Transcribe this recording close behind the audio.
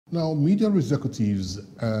Now, media executives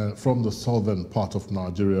from the southern part of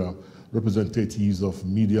Nigeria, representatives of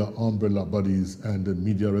media umbrella bodies and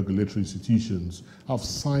media regulatory institutions have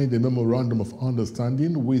signed a memorandum of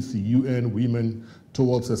understanding with UN Women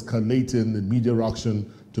towards escalating media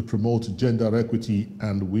action to promote gender equity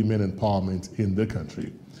and women empowerment in the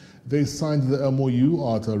country. They signed the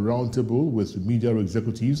MoU at a roundtable with media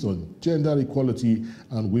executives on gender equality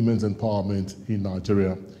and women's empowerment in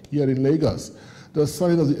Nigeria here in Lagos. The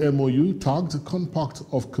signing of the MoU, tagged Compact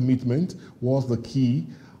of Commitment, was the key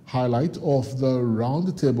highlight of the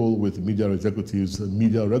roundtable with media executives,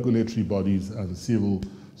 media regulatory bodies, and civil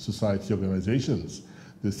society organizations.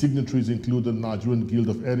 The signatories include the Nigerian Guild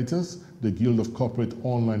of Editors, the Guild of Corporate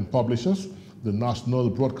Online Publishers, the National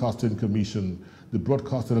Broadcasting Commission, the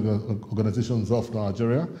Broadcasting Organizations of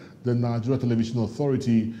Nigeria, the Nigeria Television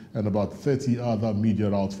Authority, and about 30 other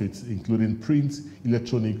media outfits, including print,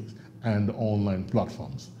 electronic, and online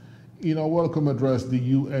platforms. In a welcome address, the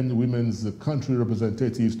UN Women's Country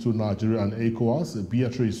Representatives to Nigeria and ECOWAS,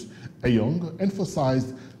 Beatrice Ayong,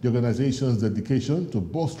 emphasized the organization's dedication to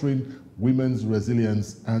bolstering women's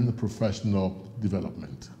resilience and professional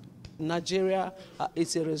development. Nigeria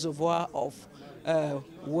is a reservoir of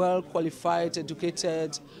well-qualified,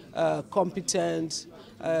 educated, competent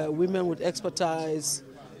women with expertise.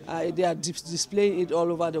 They are displaying it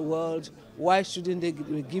all over the world. Why shouldn't they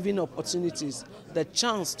be given opportunities, the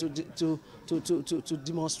chance to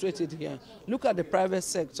demonstrate it here? Look at the private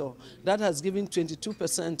sector. That has given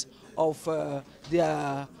 22% of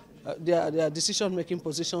their decision-making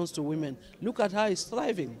positions to women. Look at how it's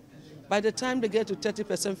thriving. By the time they get to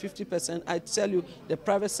 30%, 50%, I tell you, the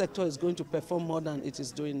private sector is going to perform more than it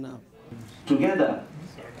is doing now. Together,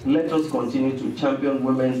 let us continue to champion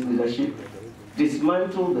women's leadership,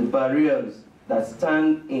 dismantle the barriers that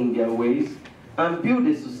stand in their ways, and build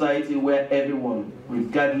a society where everyone,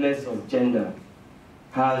 regardless of gender,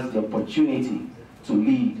 has the opportunity to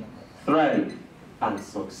lead, thrive, and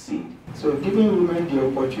succeed. So giving women the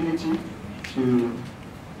opportunity to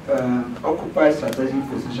occupy strategic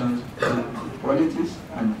positions in politics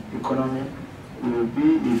and economy will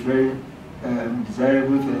be a very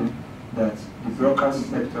desirable thing that the broadcast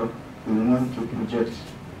sector will want to project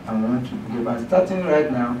and want to give. And starting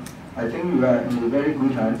right now, I think we are in a very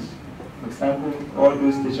good hands. For example, all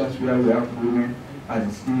those stations where we have women as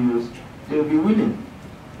the CEOs, they will be willing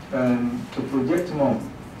to project more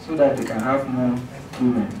so that they can have more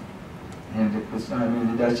women in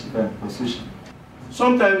the leadership position.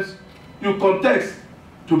 Sometimes you context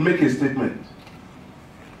to make a statement.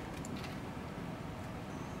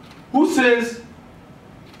 Who says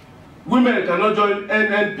women cannot join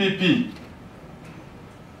NNPP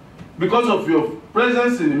because of your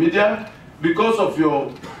presence in the media, because of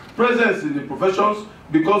your presence in the professions,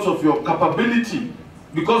 because of your capability,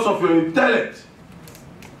 because of your intellect?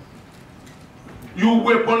 You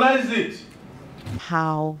weaponize it.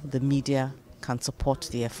 How the media can support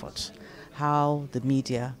the effort, how the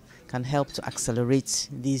media can help to accelerate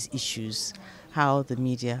these issues, how the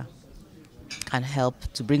media can help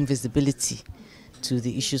to bring visibility to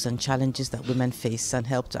the issues and challenges that women face and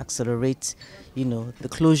help to accelerate, the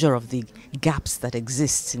closure of the gaps that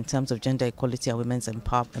exist in terms of gender equality and women's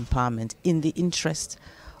empowerment in the interest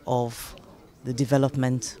of the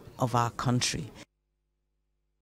development of our country.